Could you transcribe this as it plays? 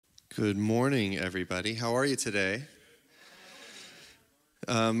Good morning, everybody. How are you today?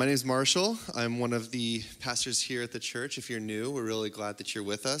 My name is Marshall. I'm one of the pastors here at the church. If you're new, we're really glad that you're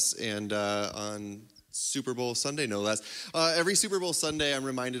with us. And on Super Bowl Sunday, no less. Every Super Bowl Sunday, I'm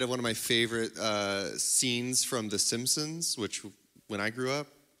reminded of one of my favorite scenes from The Simpsons, which when I grew up,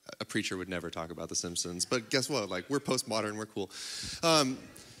 a preacher would never talk about The Simpsons. But guess what? Like, we're postmodern, we're cool.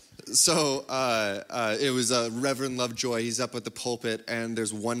 It was Reverend Lovejoy. He's up at the pulpit, and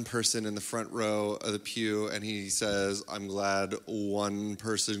there's one person in the front row of the pew, and he says, "I'm glad one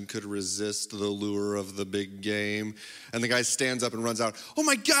person could resist the lure of the big game." And the guy stands up and runs out, "Oh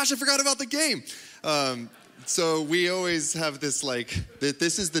my gosh, I forgot about the game." So we always have this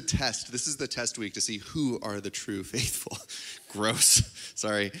this is the test. This is the test week to see who are the true faithful. Gross.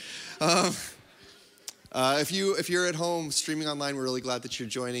 Sorry. If you're at home streaming online, we're really glad that you're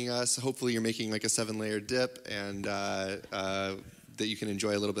joining us. Hopefully you're making like a 7-layer dip and that you can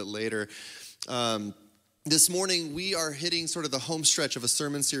enjoy a little bit later. This morning, we are hitting sort of the home stretch of a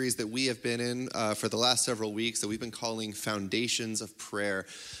sermon series that we have been in for the last several weeks that we've been calling Foundations of Prayer.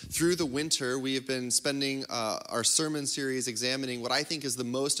 Through the winter, we have been spending our sermon series examining what I think is the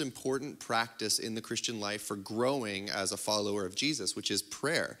most important practice in the Christian life for growing as a follower of Jesus, which is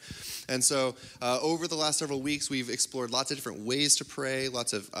prayer. And so over the last several weeks, we've explored lots of different ways to pray,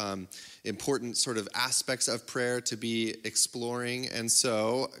 lots of important sort of aspects of prayer to be exploring. And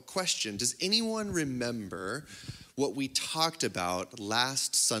so, question, does anyone remember what we talked about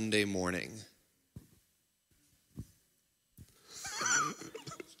last Sunday morning?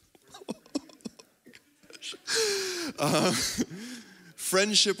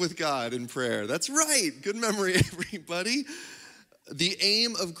 Friendship with God in prayer. That's right. Good memory, everybody. The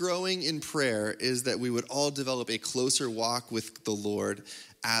aim of growing in prayer is that we would all develop a closer walk with the Lord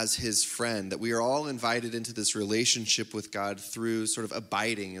as his friend, that we are all invited into this relationship with God through sort of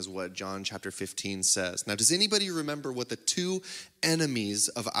abiding, is what John chapter 15 says. Now, does anybody remember what the two enemies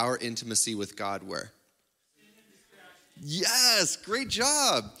of our intimacy with God were? Yes, great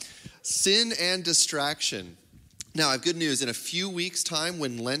job. Sin and distraction. Now, I have good news. In a few weeks' time,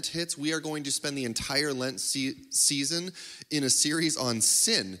 when Lent hits, we are going to spend the entire Lent season in a series on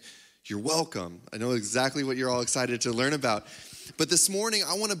sin. You're welcome. I know exactly what you're all excited to learn about. But this morning,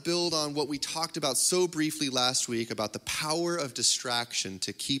 I want to build on what we talked about so briefly last week about the power of distraction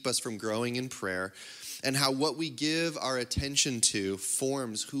to keep us from growing in prayer and how what we give our attention to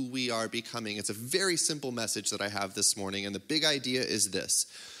forms who we are becoming. It's a very simple message that I have this morning, and the big idea is this: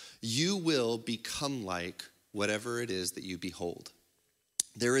 you will become like whatever it is that you behold.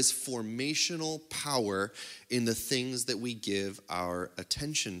 There is formational power in the things that we give our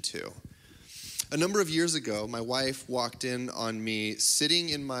attention to. A number of years ago, my wife walked in on me sitting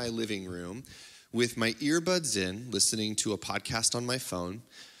in my living room with my earbuds in, listening to a podcast on my phone,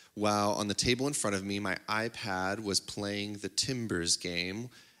 while on the table in front of me, my iPad was playing the Timbers game,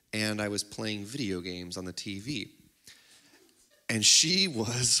 and I was playing video games on the TV. And she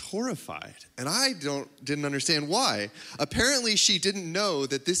was horrified, and I didn't understand why. Apparently, she didn't know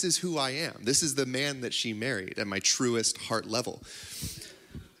that this is who I am. This is the man that she married at my truest heart level.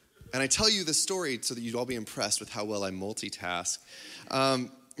 And I tell you this story so that you'd all be impressed with how well I multitask.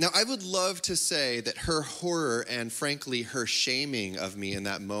 Now, I would love to say that her horror and, frankly, her shaming of me in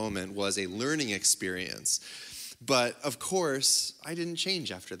that moment was a learning experience. But, of course, I didn't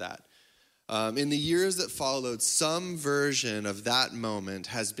change after that. In the years that followed, some version of that moment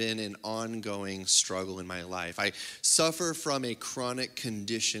has been an ongoing struggle in my life. I suffer from a chronic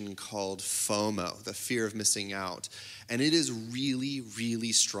condition called FOMO, the fear of missing out, and it is really,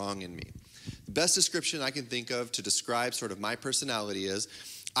 really strong in me. The best description I can think of to describe sort of my personality is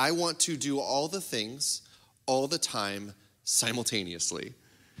I want to do all the things all the time simultaneously.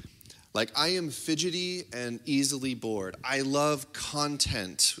 Like, I am fidgety and easily bored. I love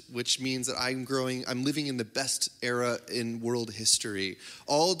content, which means that I'm living in the best era in world history.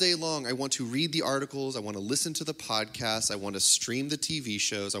 All day long, I want to read the articles, I want to listen to the podcasts, I want to stream the TV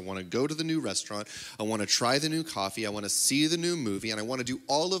shows, I want to go to the new restaurant, I want to try the new coffee, I want to see the new movie, and I want to do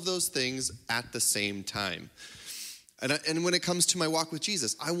all of those things at the same time. And when it comes to my walk with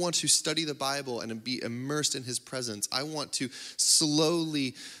Jesus, I want to study the Bible and be immersed in his presence. I want to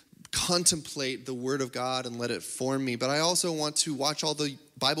slowly contemplate the Word of God and let it form me. But I also want to watch all the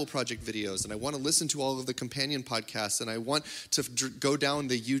Bible Project videos, and I want to listen to all of the companion podcasts, and I want to go down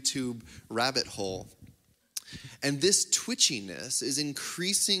the YouTube rabbit hole. And this twitchiness is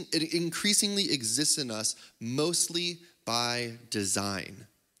it increasingly exists in us mostly by design.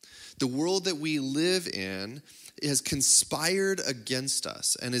 The world that we live in has conspired against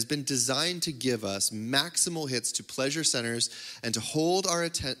us and has been designed to give us maximal hits to pleasure centers and to hold our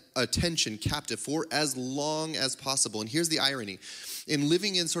attention captive for as long as possible. And here's the irony. In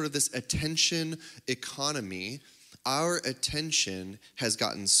living in sort of this attention economy, our attention has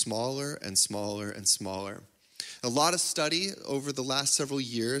gotten smaller and smaller and smaller. A lot of study over the last several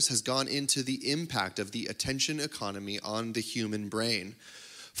years has gone into the impact of the attention economy on the human brain.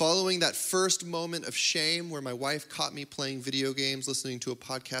 Following that first moment of shame where my wife caught me playing video games, listening to a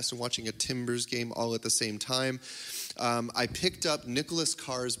podcast, and watching a Timbers game all at the same time, I picked up Nicholas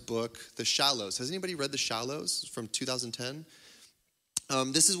Carr's book, The Shallows. Has anybody read The Shallows from 2010?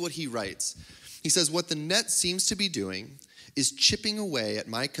 This is what he writes. He says, "What the net seems to be doing is chipping away at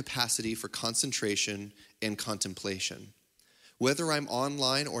my capacity for concentration and contemplation. Whether I'm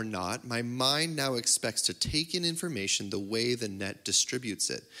online or not, my mind now expects to take in information the way the net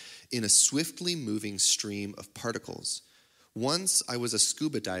distributes it, in a swiftly moving stream of particles. Once I was a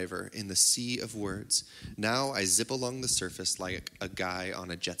scuba diver in the sea of words. Now I zip along the surface like a guy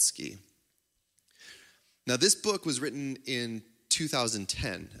on a jet ski." Now, this book was written in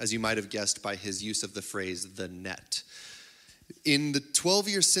 2010, as you might have guessed by his use of the phrase, the net. In the 12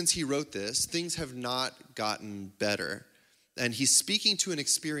 years since he wrote this, things have not gotten better. And he's speaking to an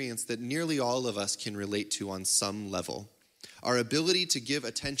experience that nearly all of us can relate to on some level. Our ability to give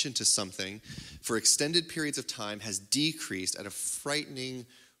attention to something for extended periods of time has decreased at a frightening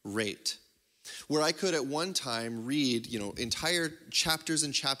rate. Where I could at one time read, entire chapters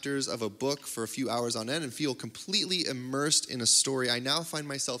and chapters of a book for a few hours on end and feel completely immersed in a story, I now find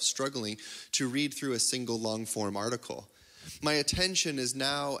myself struggling to read through a single long-form article. My attention is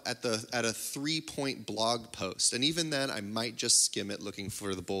now at a 3-point blog post, and even then I might just skim it looking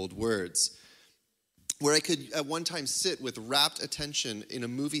for the bold words. Where I could at one time sit with rapt attention in a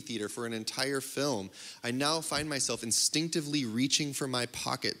movie theater for an entire film, I now find myself instinctively reaching for my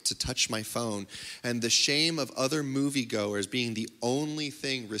pocket to touch my phone, and the shame of other moviegoers being the only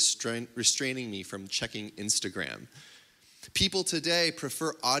thing restraining me from checking Instagram. People today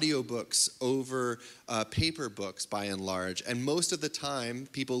prefer audiobooks over paper books by and large, and most of the time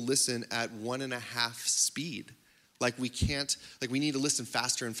people listen at 1.5 speed. Like we need to listen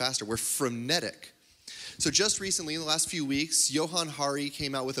faster and faster. We're frenetic. So just recently, in the last few weeks, Johann Hari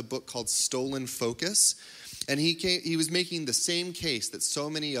came out with a book called Stolen Focus, and he was making the same case that so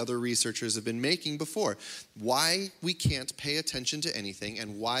many other researchers have been making before. Why we can't pay attention to anything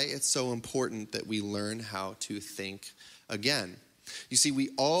and why it's so important that we learn how to think again. You see,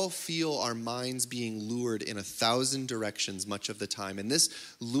 we all feel our minds being lured in 1,000 directions much of the time, and this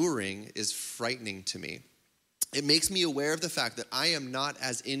luring is frightening to me. It makes me aware of the fact that I am not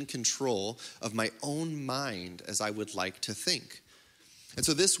as in control of my own mind as I would like to think. And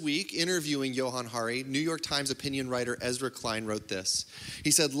so this week, interviewing Johann Hari, New York Times opinion writer Ezra Klein wrote this.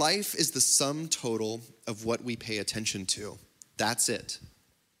 He said, "Life is the sum total of what we pay attention to. That's it.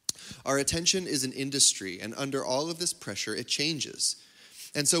 Our attention is an industry, and under all of this pressure, it changes.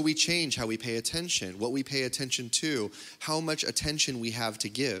 And so we change how we pay attention, what we pay attention to, how much attention we have to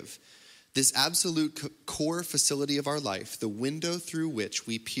give. This absolute core facility of our life, the window through which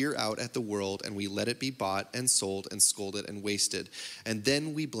we peer out at the world and we let it be bought and sold and scolded and wasted. And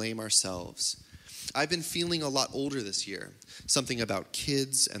then we blame ourselves. I've been feeling a lot older this year. Something about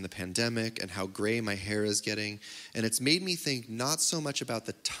kids and the pandemic and how gray my hair is getting. And it's made me think not so much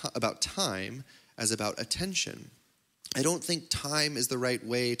about time as about attention. I don't think time is the right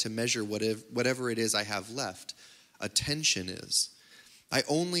way to measure whatever it is I have left. Attention is. I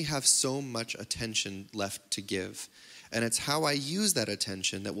only have so much attention left to give, and it's how I use that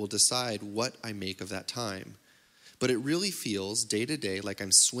attention that will decide what I make of that time. But it really feels day to day like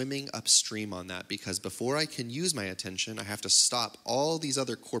I'm swimming upstream on that, because before I can use my attention, I have to stop all these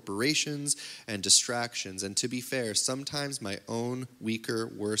other corporations and distractions, and to be fair, sometimes my own weaker,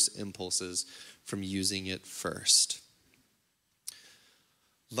 worse impulses from using it first.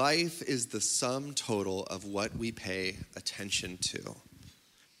 Life is the sum total of what we pay attention to.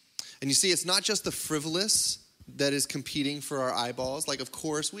 And you see, it's not just the frivolous that is competing for our eyeballs. Like, of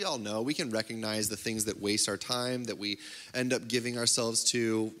course, we all know, we can recognize the things that waste our time, that we end up giving ourselves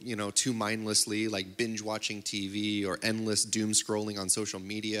to, too mindlessly, like binge watching TV or endless doom scrolling on social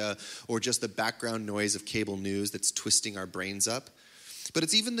media, or just the background noise of cable news that's twisting our brains up. But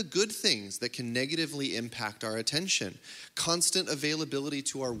it's even the good things that can negatively impact our attention. Constant availability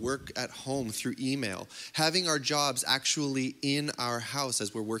to our work at home through email, having our jobs actually in our house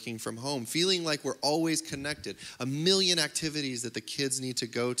as we're working from home, feeling like we're always connected, a million activities that the kids need to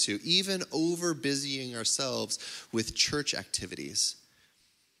go to, even over busying ourselves with church activities.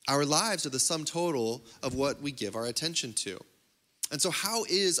 Our lives are the sum total of what we give our attention to. And so how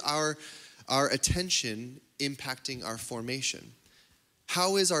is our attention impacting our formation?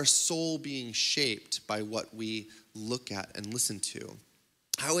 How is our soul being shaped by what we look at and listen to?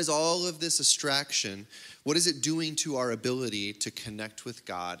 How is all of this distraction, what is it doing to our ability to connect with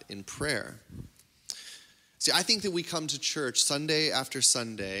God in prayer? See, I think that we come to church Sunday after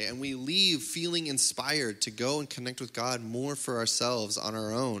Sunday and we leave feeling inspired to go and connect with God more for ourselves on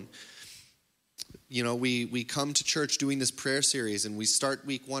our own. You know, we come to church doing this prayer series and we start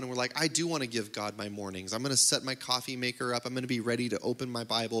week 1 and we're like, I do want to give God my mornings. I'm going to set my coffee maker up. I'm going to be ready to open my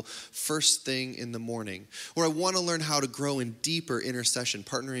Bible first thing in the morning. Or I want to learn how to grow in deeper intercession,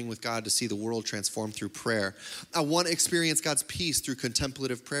 partnering with God to see the world transformed through prayer. I want to experience God's peace through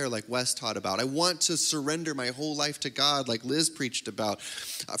contemplative prayer like Wes taught about. I want to surrender my whole life to God like Liz preached about.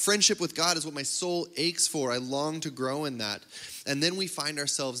 Friendship with God is what my soul aches for. I long to grow in that. And then we find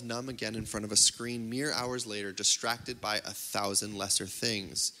ourselves numb again in front of a screen mere hours later, distracted by 1,000 lesser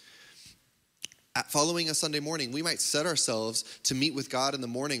things. Following a Sunday morning, we might set ourselves to meet with God in the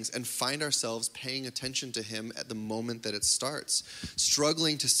mornings and find ourselves paying attention to him at the moment that it starts,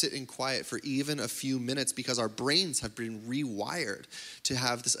 struggling to sit in quiet for even a few minutes because our brains have been rewired to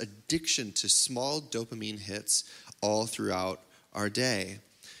have this addiction to small dopamine hits all throughout our day.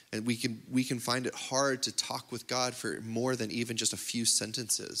 And we can find it hard to talk with God for more than even just a few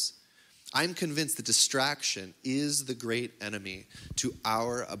sentences. I'm convinced that distraction is the great enemy to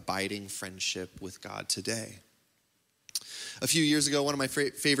our abiding friendship with God today. A few years ago, one of my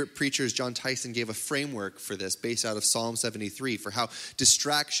favorite preachers, John Tyson, gave a framework for this based out of Psalm 73 for how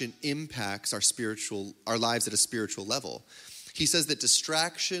distraction impacts our lives at a spiritual level. He says that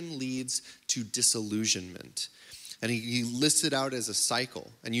distraction leads to disillusionment. And he lists it out as a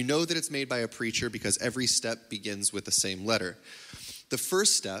cycle. And you know that it's made by a preacher because every step begins with the same letter. The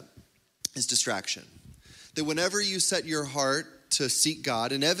first step is distraction. That whenever you set your heart to seek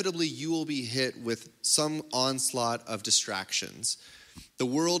God, inevitably you will be hit with some onslaught of distractions. The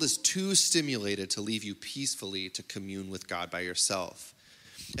world is too stimulated to leave you peacefully to commune with God by yourself.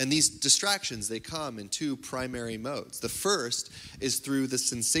 And these distractions, they come in 2 primary modes. The first is through the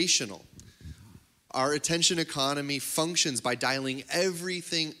sensational. Our attention economy functions by dialing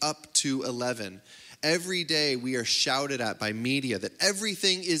everything up to 11. Every day we are shouted at by media that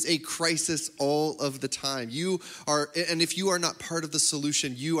everything is a crisis all of the time. And if you are not part of the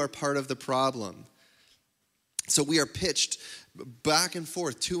solution, you are part of the problem. So we are pitched back and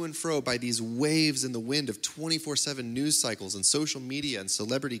forth, to and fro by these waves in the wind of 24/7 news cycles and social media and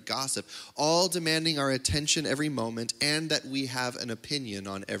celebrity gossip, all demanding our attention every moment and that we have an opinion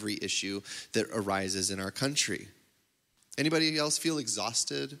on every issue that arises in our country. Anybody else feel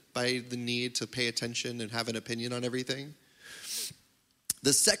exhausted by the need to pay attention and have an opinion on everything?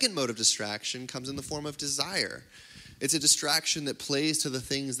 The second mode of distraction comes in the form of desire. It's a distraction that plays to the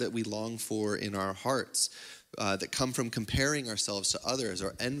things that we long for in our hearts. That come from comparing ourselves to others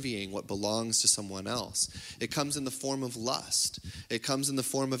or envying what belongs to someone else. It comes in the form of lust. It comes in the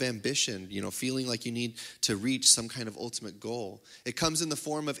form of ambition, feeling like you need to reach some kind of ultimate goal. It comes in the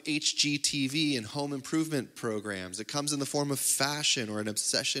form of HGTV and home improvement programs. It comes in the form of fashion or an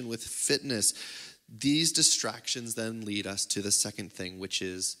obsession with fitness. These distractions then lead us to the second thing, which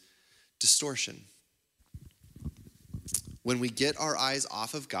is distortion. When we get our eyes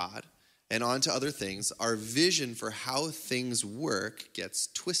off of God and onto other things, our vision for how things work gets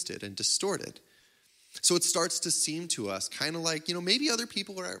twisted and distorted. So it starts to seem to us kind of like, maybe other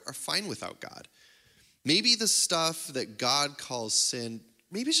people are fine without God. Maybe the stuff that God calls sin,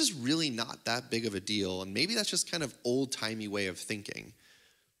 maybe it's just really not that big of a deal, and maybe that's just kind of old-timey way of thinking.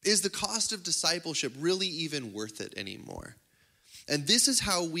 Is the cost of discipleship really even worth it anymore? And this is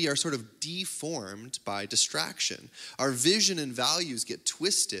how we are sort of deformed by distraction. Our vision and values get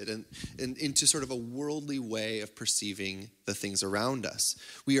twisted and into sort of a worldly way of perceiving the things around us.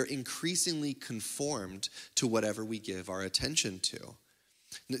 We are increasingly conformed to whatever we give our attention to.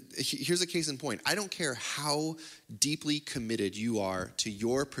 Here's a case in point. I don't care how deeply committed you are to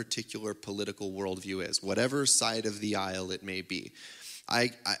your particular political worldview is, whatever side of the aisle it may be.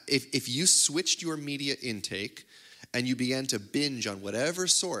 If you switched your media intake and you began to binge on whatever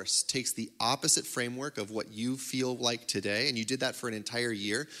source takes the opposite framework of what you feel like today, and you did that for an entire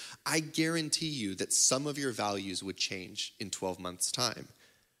year, I guarantee you that some of your values would change in 12 months' time.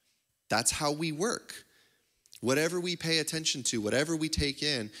 That's how we work. Whatever we pay attention to, whatever we take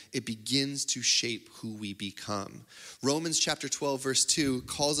in, it begins to shape who we become. Romans chapter 12, verse 2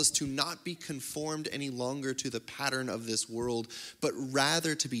 calls us to not be conformed any longer to the pattern of this world, but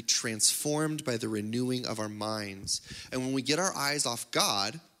rather to be transformed by the renewing of our minds. And when we get our eyes off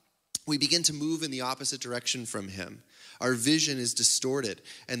God we begin to move in the opposite direction from him. Our vision is distorted,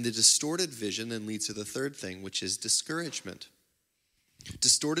 and the distorted vision then leads to the third thing, which is discouragement.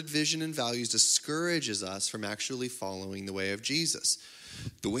 Distorted vision and values discourages us from actually following the way of Jesus.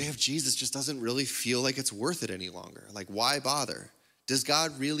 The way of Jesus just doesn't really feel like it's worth it any longer. Like, why bother? Does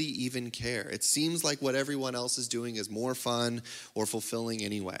God really even care? It seems like what everyone else is doing is more fun or fulfilling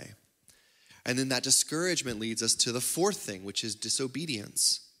anyway. And then that discouragement leads us to the fourth thing, which is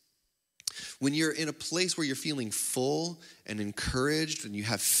disobedience. When you're in a place where you're feeling full and encouraged and you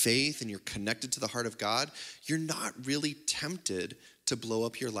have faith and you're connected to the heart of God, you're not really tempted to blow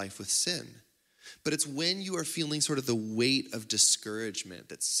up your life with sin. But it's when you are feeling sort of the weight of discouragement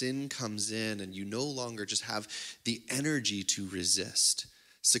that sin comes in and you no longer just have the energy to resist,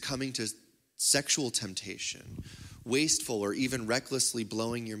 succumbing to sexual temptation, wasteful or even recklessly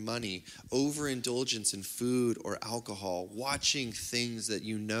blowing your money, overindulgence in food or alcohol, watching things that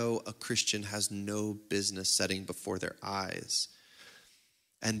you know a Christian has no business setting before their eyes.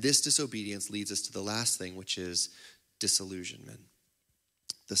 And this disobedience leads us to the last thing, which is disillusionment.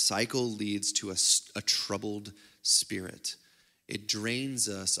 The cycle leads to a troubled spirit. It drains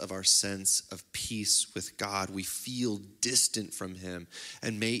us of our sense of peace with God. We feel distant from him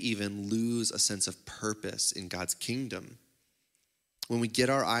and may even lose a sense of purpose in God's kingdom. When we get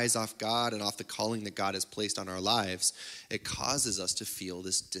our eyes off God and off the calling that God has placed on our lives, it causes us to feel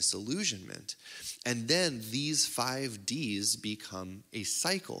this disillusionment. And then these 5 Ds become a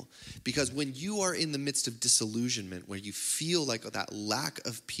cycle. Because when you are in the midst of disillusionment, where you feel like that lack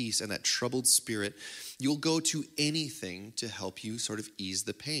of peace and that troubled spirit, you'll go to anything to help you sort of ease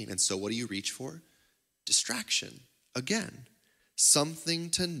the pain. And so what do you reach for? Distraction. Again,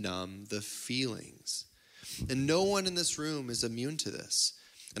 something to numb the feelings. And no one in this room is immune to this.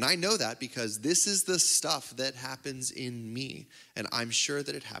 And I know that because this is the stuff that happens in me. And I'm sure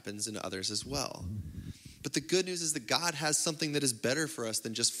that it happens in others as well. But the good news is that God has something that is better for us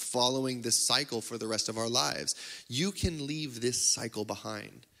than just following this cycle for the rest of our lives. You can leave this cycle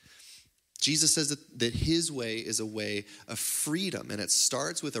behind. Jesus says that his way is a way of freedom. And it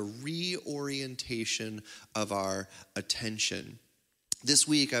starts with a reorientation of our attention. This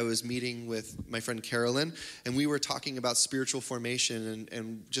week, I was meeting with my friend Carolyn, and we were talking about spiritual formation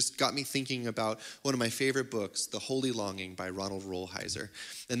and just got me thinking about one of my favorite books, The Holy Longing by Ronald Rolheiser.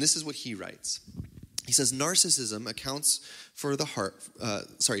 And this is what he writes. He says, narcissism accounts for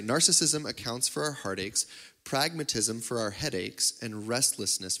our heartaches, pragmatism for our headaches, and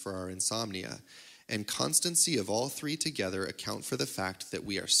restlessness for our insomnia. And constancy of all 3 together account for the fact that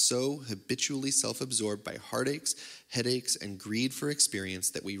we are so habitually self-absorbed by heartaches, headaches, and greed for experience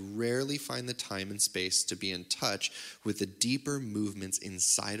that we rarely find the time and space to be in touch with the deeper movements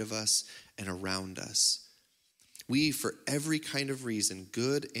inside of us and around us. We, for every kind of reason,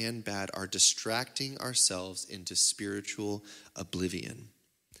 good and bad, are distracting ourselves into spiritual oblivion.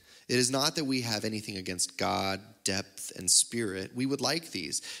 It is not that we have anything against God, depth, and spirit. We would like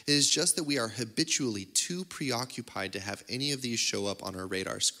these. It is just that we are habitually too preoccupied to have any of these show up on our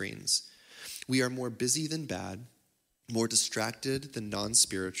radar screens. We are more busy than bad, more distracted than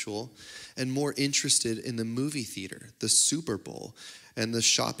non-spiritual, and more interested in the movie theater, the Super Bowl, and the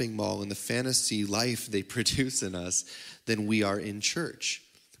shopping mall and the fantasy life they produce in us than we are in church.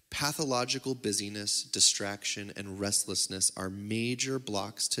 Pathological busyness, distraction, and restlessness are major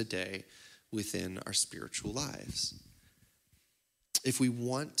blocks today within our spiritual lives. If we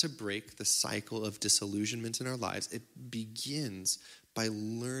want to break the cycle of disillusionment in our lives, it begins by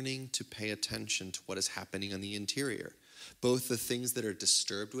learning to pay attention to what is happening on the interior, both the things that are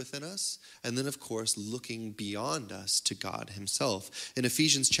disturbed within us, and then, of course, looking beyond us to God himself. In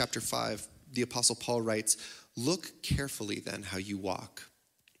Ephesians chapter 5, the Apostle Paul writes, "Look carefully then how you walk,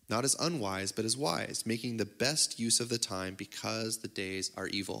 not as unwise, but as wise, making the best use of the time because the days are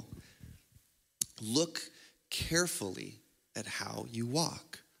evil." Look carefully at how you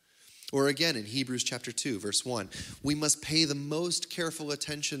walk. Or again in Hebrews chapter 2, verse 1, "We must pay the most careful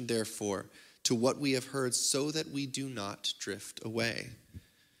attention, therefore, to what we have heard so that we do not drift away."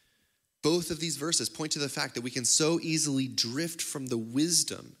 Both of these verses point to the fact that we can so easily drift from the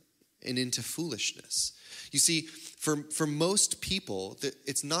wisdom and into foolishness. You see, for most people,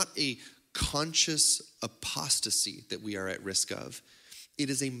 it's not a conscious apostasy that we are at risk of.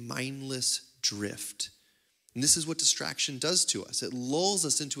 It is a mindless drift. And this is what distraction does to us. It lulls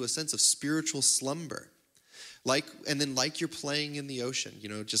us into a sense of spiritual slumber. Like you're playing in the ocean,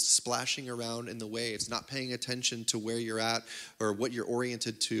 just splashing around in the waves, not paying attention to where you're at or what you're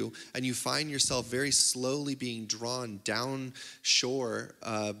oriented to, and you find yourself very slowly being drawn down shore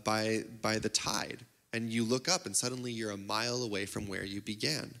by the tide. And you look up and suddenly you're a mile away from where you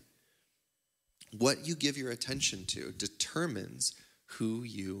began. What you give your attention to determines who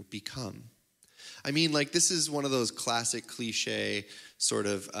you become. I mean, like, this is one of those classic cliche sort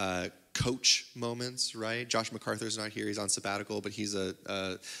of coach moments, right? Josh MacArthur's not here. He's on sabbatical, but he's a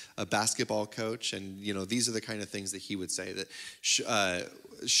basketball coach. And, you know, these are the kind of things that he would say, that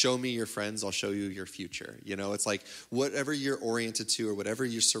show me your friends, I'll show you your future. You know, it's like whatever you're oriented to or whatever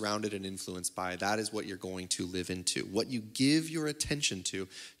you're surrounded and influenced by, that is what you're going to live into. What you give your attention to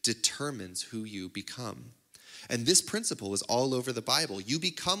determines who you become. And this principle is all over the Bible. You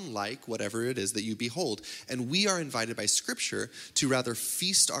become like whatever it is that you behold. And we are invited by Scripture to rather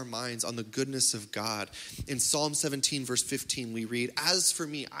feast our minds on the goodness of God. In Psalm 17, verse 15, we read, "As for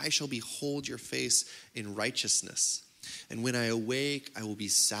me, I shall behold your face in righteousness. And when I awake, I will be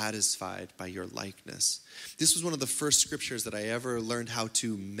satisfied by your likeness." This was one of the first scriptures that I ever learned how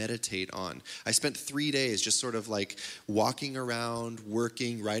to meditate on. I spent 3 days just sort of like walking around,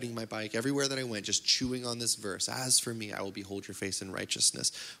 working, riding my bike, everywhere that I went, just chewing on this verse. "As for me, I will behold your face in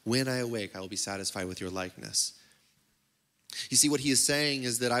righteousness. When I awake, I will be satisfied with your likeness." You see, what he is saying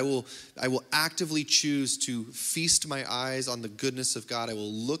is that I will actively choose to feast my eyes on the goodness of God. I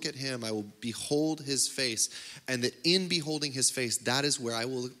will look at him. I will behold his face. And that in beholding his face, that is where I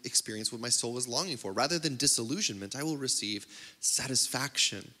will experience what my soul is longing for. Rather than disillusionment, I will receive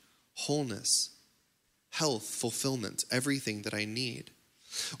satisfaction, wholeness, health, fulfillment, everything that I need.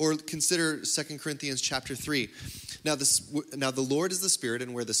 Or consider 2 Corinthians chapter 3. Now the Lord is the Spirit,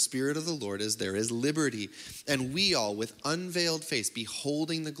 and where the Spirit of the Lord is, there is liberty. And we all, with unveiled face,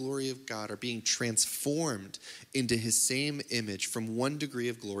 beholding the glory of God, are being transformed into his same image from one degree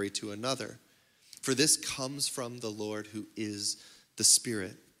of glory to another. For this comes from the Lord, who is the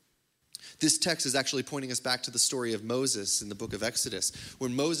Spirit. This text is actually pointing us back to the story of Moses in the book of Exodus, where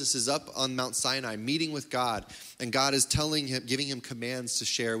Moses is up on Mount Sinai meeting with God, and God is giving him commands to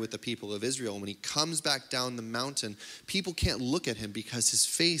share with the people of Israel. And when he comes back down the mountain, people can't look at him because his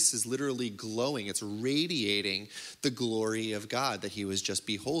face is literally glowing. It's radiating the glory of God that he was just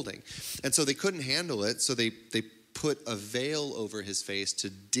beholding. And so they couldn't handle it, so they put a veil over his face to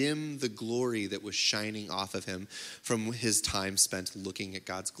dim the glory that was shining off of him from his time spent looking at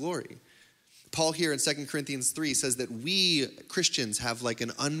God's glory. Paul here in 2 Corinthians 3 says that we Christians have like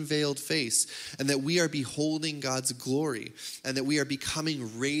an unveiled face, and that we are beholding God's glory, and that we are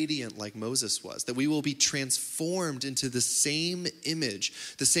becoming radiant like Moses was, that we will be transformed into the same image,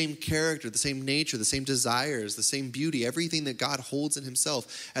 the same character, the same nature, the same desires, the same beauty, everything that God holds in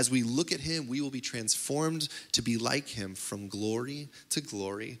himself. As we look at him, we will be transformed to be like him from glory to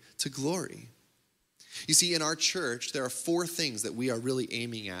glory to glory. You see, in our church, there are 4 things that we are really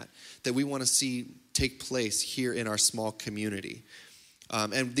aiming at, that we want to see take place here in our small community.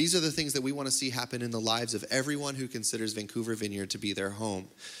 And these are the things that we want to see happen in the lives of everyone who considers Vancouver Vineyard to be their home: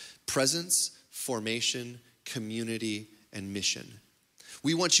 presence, formation, community, and mission.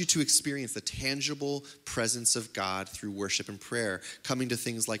 We want you to experience the tangible presence of God through worship and prayer, coming to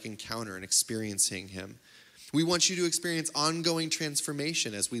things like Encounter and experiencing him. We want you to experience ongoing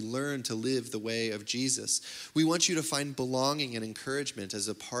transformation as we learn to live the way of Jesus. We want you to find belonging and encouragement as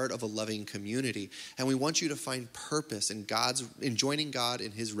a part of a loving community. And we want you to find purpose in joining God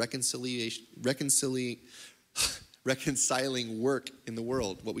in his reconciling work in the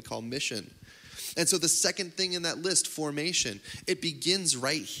world, what we call mission. And so the second thing in that list, formation, it begins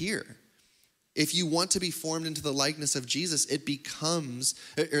right here. If you want to be formed into the likeness of Jesus, it begins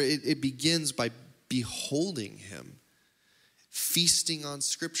by beholding him, feasting on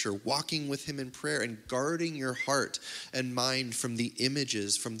Scripture, walking with him in prayer, and guarding your heart and mind from the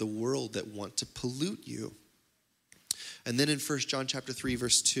images from the world that want to pollute you. And then in 1 John chapter 3,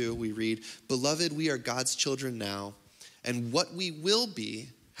 verse 2, we read, "Beloved, we are God's children now, and what we will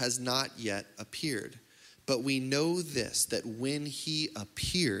be has not yet appeared. But we know this, that when he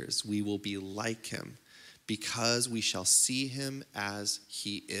appears, we will be like him, because we shall see him as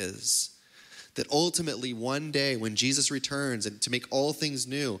he is." That ultimately one day when Jesus returns and to make all things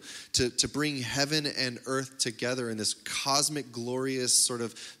new, to bring heaven and earth together in this cosmic, glorious sort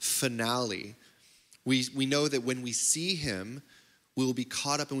of finale, we know that when we see him, we will be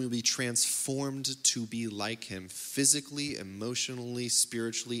caught up and we will be transformed to be like him. Physically, emotionally,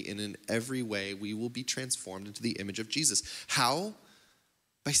 spiritually, and in every way, we will be transformed into the image of Jesus. How?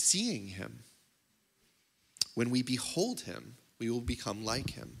 By seeing him. When we behold him, we will become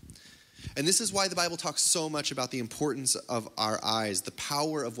like him. And this is why the Bible talks so much about the importance of our eyes, the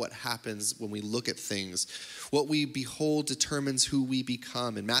power of what happens when we look at things. What we behold determines who we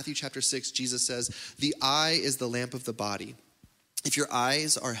become. In Matthew chapter 6, Jesus says, "The eye is the lamp of the body. If your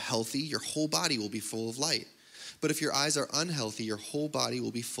eyes are healthy, your whole body will be full of light. But if your eyes are unhealthy, your whole body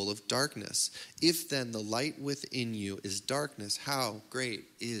will be full of darkness. If then the light within you is darkness, how great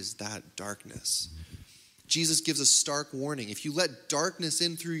is that darkness? Jesus gives a stark warning. If you let darkness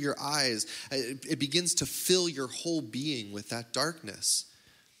in through your eyes, it begins to fill your whole being with that darkness.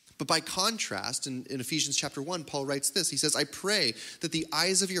 But by contrast, in Ephesians chapter 1, Paul writes this. He says, I pray that the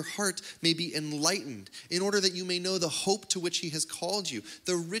eyes of your heart may be enlightened, in order that you may know the hope to which he has called you,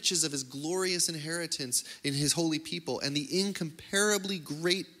 the riches of his glorious inheritance in his holy people, and the incomparably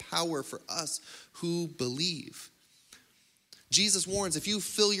great power for us who believe. Jesus warns, if you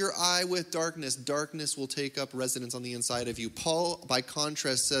fill your eye with darkness, darkness will take up residence on the inside of you. Paul, by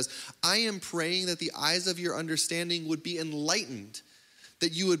contrast, says, I am praying that the eyes of your understanding would be enlightened,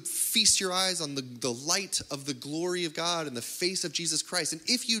 that you would feast your eyes on the light of the glory of God and the face of Jesus Christ. And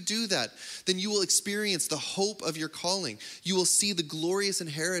if you do that, then you will experience the hope of your calling. You will see the glorious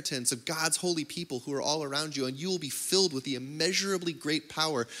inheritance of God's holy people who are all around you, and you will be filled with the immeasurably great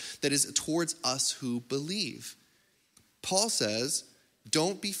power that is towards us who believe. Paul says,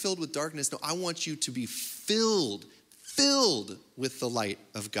 don't be filled with darkness. No, I want you to be filled with the light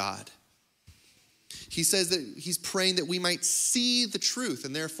of God. He says that he's praying that we might see the truth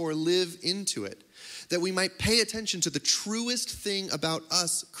and therefore live into it, that we might pay attention to the truest thing about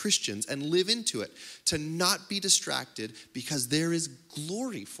us Christians and live into it, to not be distracted because there is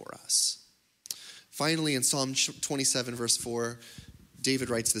glory for us. Finally, in Psalm 27, verse 4, David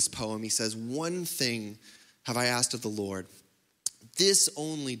writes this poem. He says, one thing have I asked of the Lord, this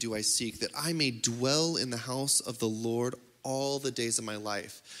only do I seek, that I may dwell in the house of the Lord all the days of my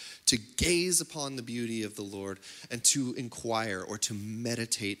life, to gaze upon the beauty of the Lord and to inquire or to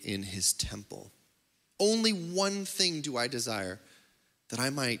meditate in his temple. Only one thing do I desire, that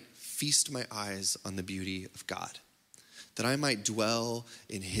I might feast my eyes on the beauty of God, that I might dwell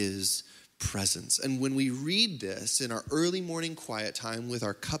in his presence. And when we read this in our early morning quiet time with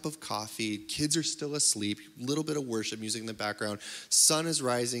our cup of coffee, kids are still asleep, a little bit of worship music in the background, sun is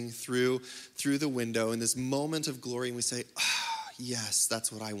rising through the window in this moment of glory, and we say, yes,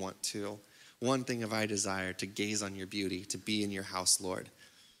 that's what I want too. One thing have I desired, to gaze on your beauty, to be in your house, Lord.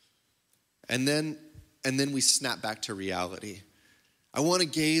 And then we snap back to reality. I want to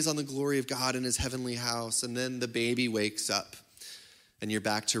gaze on the glory of God in his heavenly house, and then the baby wakes up and you're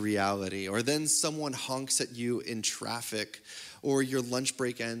back to reality. Or then someone honks at you in traffic, or your lunch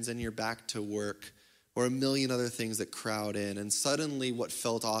break ends and you're back to work, or a million other things that crowd in, and suddenly what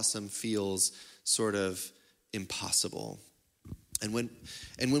felt awesome feels sort of impossible. And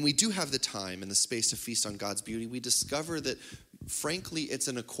when we do have the time and the space to feast on God's beauty, we discover that, frankly, it's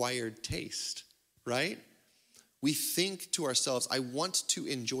an acquired taste, right? We think to ourselves, I want to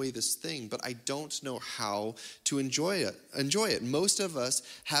enjoy this thing, but I don't know how to enjoy it. Most of us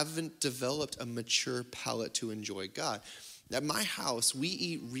haven't developed a mature palate to enjoy God. At my house, we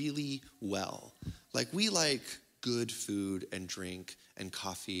eat really well. We like good food and drink and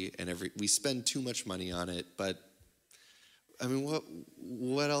coffee and we spend too much money on it, but I mean,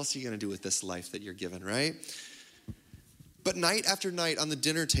 what else are you going to do with this life that you're given, right? But night after night on the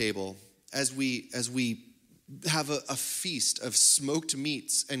dinner table, as we have a feast of smoked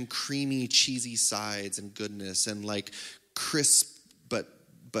meats and creamy, cheesy sides and goodness and crisp but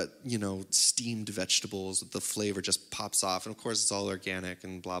steamed vegetables, the flavor just pops off. And of course, it's all organic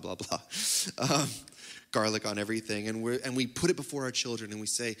and blah, blah, blah. Garlic on everything. And we put it before our children and we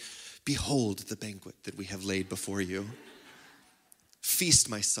say, behold the banquet that we have laid before you. Feast,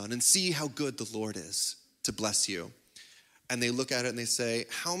 my son, and see how good the Lord is to bless you. And they look at it and they say,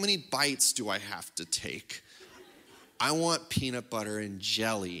 how many bites do I have to take? I want peanut butter and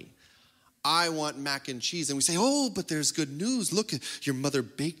jelly. I want mac and cheese. And we say, oh, but there's good news. Look, your mother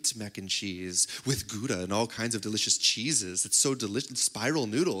baked mac and cheese with Gouda and all kinds of delicious cheeses. It's so delicious. Spiral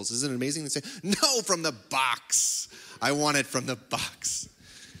noodles. Isn't it amazing? They say, no, from the box. I want it from the box.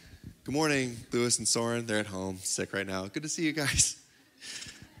 Good morning, Lewis and Soren. They're at home, sick right now. Good to see you guys.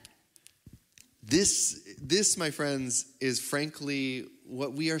 This, my friends, is frankly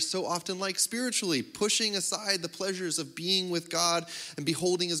what we are so often like spiritually, pushing aside the pleasures of being with God and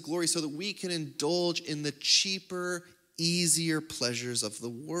beholding his glory so that we can indulge in the cheaper, easier pleasures of the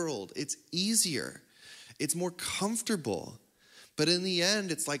world. It's easier. It's more comfortable. But in the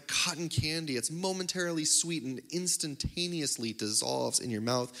end, it's like cotton candy. It's momentarily sweet and instantaneously dissolves in your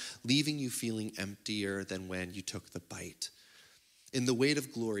mouth, leaving you feeling emptier than when you took the bite. In The Weight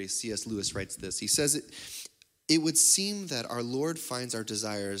of Glory, C.S. Lewis writes this. He says, it would seem that our Lord finds our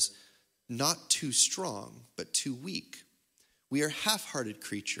desires not too strong, but too weak. We are half-hearted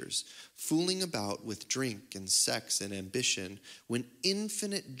creatures, fooling about with drink and sex and ambition when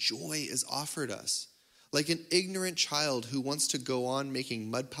infinite joy is offered us. like an ignorant child who wants to go on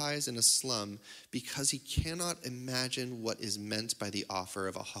making mud pies in a slum because he cannot imagine what is meant by the offer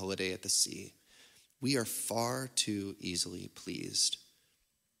of a holiday at the sea. We are far too easily pleased.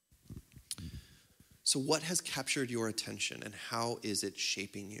 So what has captured your attention, and how is it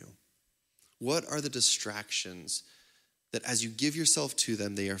shaping you? What are the distractions that as you give yourself to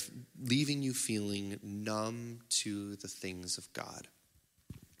them, they are leaving you feeling numb to the things of God?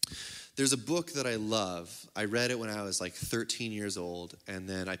 There's a book that I love. I read it when I was like 13 years old, and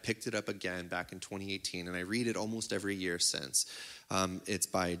then I picked it up again back in 2018, and I read it almost every year since. It's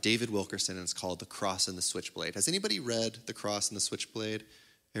by David Wilkerson, and it's called The Cross and the Switchblade. Has anybody read The Cross and the Switchblade?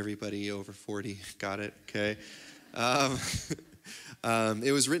 Everybody over 40 got it? Okay.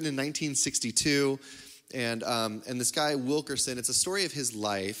 It was written in 1962, and this guy Wilkerson, it's a story of his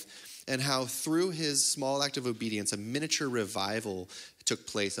life and how through his small act of obedience, a miniature revival took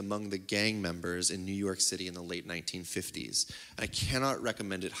place among the gang members in New York City in the late 1950s. And I cannot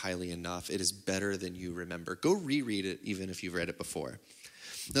recommend it highly enough. It is better than you remember. Go reread it even if you've read it before.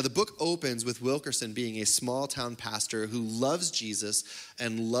 Now, the book opens with Wilkerson being a small-town pastor who loves Jesus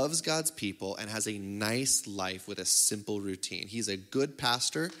and loves God's people and has a nice life with a simple routine. He's a good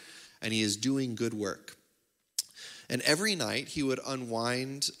pastor, and he is doing good work. And every night, he would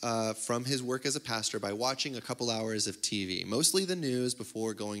unwind from his work as a pastor by watching a couple hours of TV, mostly the news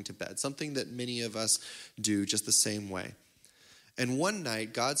before going to bed, something that many of us do just the same way. And one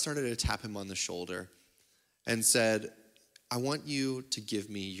night, God started to tap him on the shoulder and said, I want you to give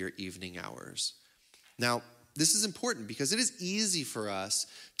me your evening hours. Now, this is important because it is easy for us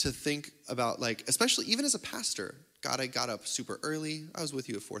to think about, like, especially even as a pastor, God, I got up super early. I was with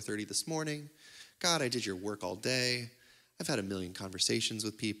you at 4:30 this morning. God, I did your work all day. I've had a million conversations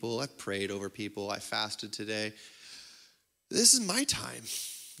with people. I've prayed over people. I fasted today. This is my time.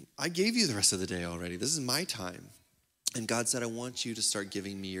 I gave you the rest of the day already. This is my time. And God said, I want you to start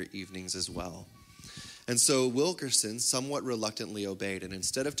giving me your evenings as well. And so Wilkerson somewhat reluctantly obeyed, and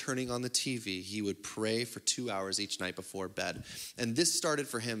instead of turning on the TV, he would pray for 2 hours each night before bed. And this started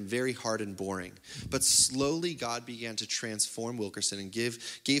for him very hard and boring. But slowly God began to transform Wilkerson and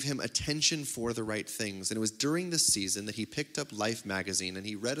gave him attention for the right things. And it was during this season that he picked up Life magazine, and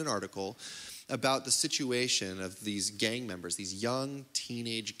he read an article about the situation of these gang members, these young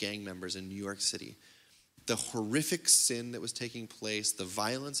teenage gang members in New York City. The horrific sin that was taking place, the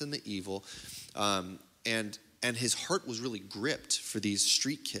violence and the evil, and his heart was really gripped for these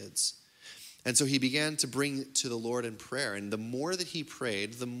street kids. And so he began to bring to the Lord in prayer. And the more that he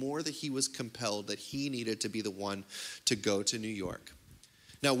prayed, the more that he was compelled that he needed to be the one to go to New York.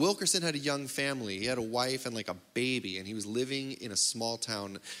 Now, Wilkerson had a young family. He had a wife and like a baby, and he was living in a small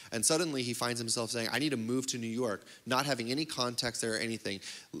town. And suddenly he finds himself saying, I need to move to New York, not having any context there or anything,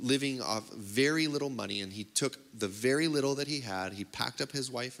 living off very little money. And he took the very little that he had, he packed up his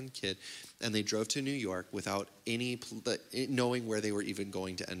wife and kid, and they drove to New York without any knowing where they were even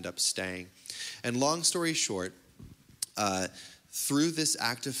going to end up staying. And long story short, through this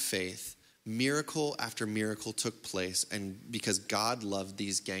act of faith, miracle after miracle took place, and because God loved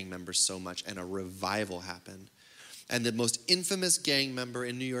these gang members so much, and a revival happened. And the most infamous gang member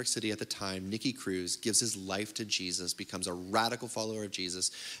in New York City at the time, Nicky Cruz, gives his life to Jesus, becomes a radical follower of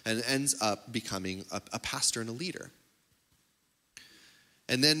Jesus, and ends up becoming a pastor and a leader.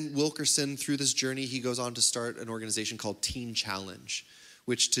 And then Wilkerson, through this journey, he goes on to start an organization called Teen Challenge,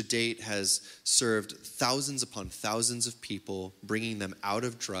 which to date has served thousands upon thousands of people, bringing them out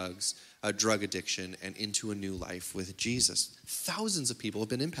of drugs, drug addiction, and into a new life with Jesus. Thousands of people have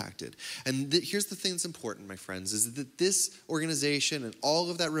been impacted. And here's the thing that's important, my friends, is that this organization and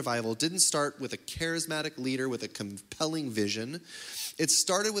all of that revival didn't start with a charismatic leader with a compelling vision. It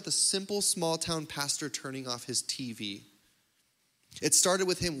started with a simple small-town pastor turning off his TV. It started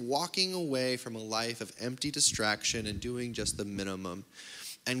with him walking away from a life of empty distraction and doing just the minimum.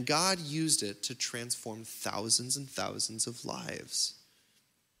 And God used it to transform thousands and thousands of lives.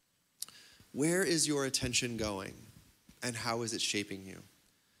 Where is your attention going, and how is it shaping you?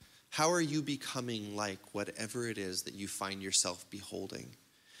 How are you becoming like whatever it is that you find yourself beholding?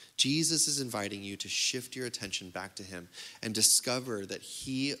 Jesus is inviting you to shift your attention back to him and discover that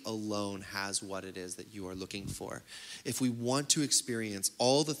he alone has what it is that you are looking for. If we want to experience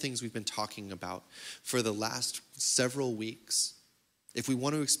all the things we've been talking about for the last several weeks, if we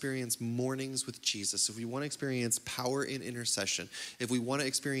want to experience mornings with Jesus, if we want to experience power in intercession, if we want to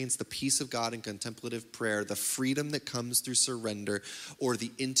experience the peace of God in contemplative prayer, the freedom that comes through surrender, or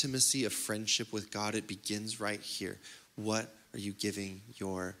the intimacy of friendship with God, it begins right here. What are you giving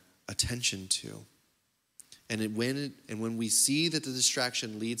your attention to? And when we see that the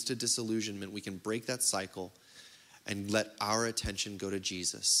distraction leads to disillusionment, we can break that cycle and let our attention go to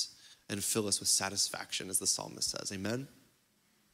Jesus and fill us with satisfaction, as the psalmist says. Amen?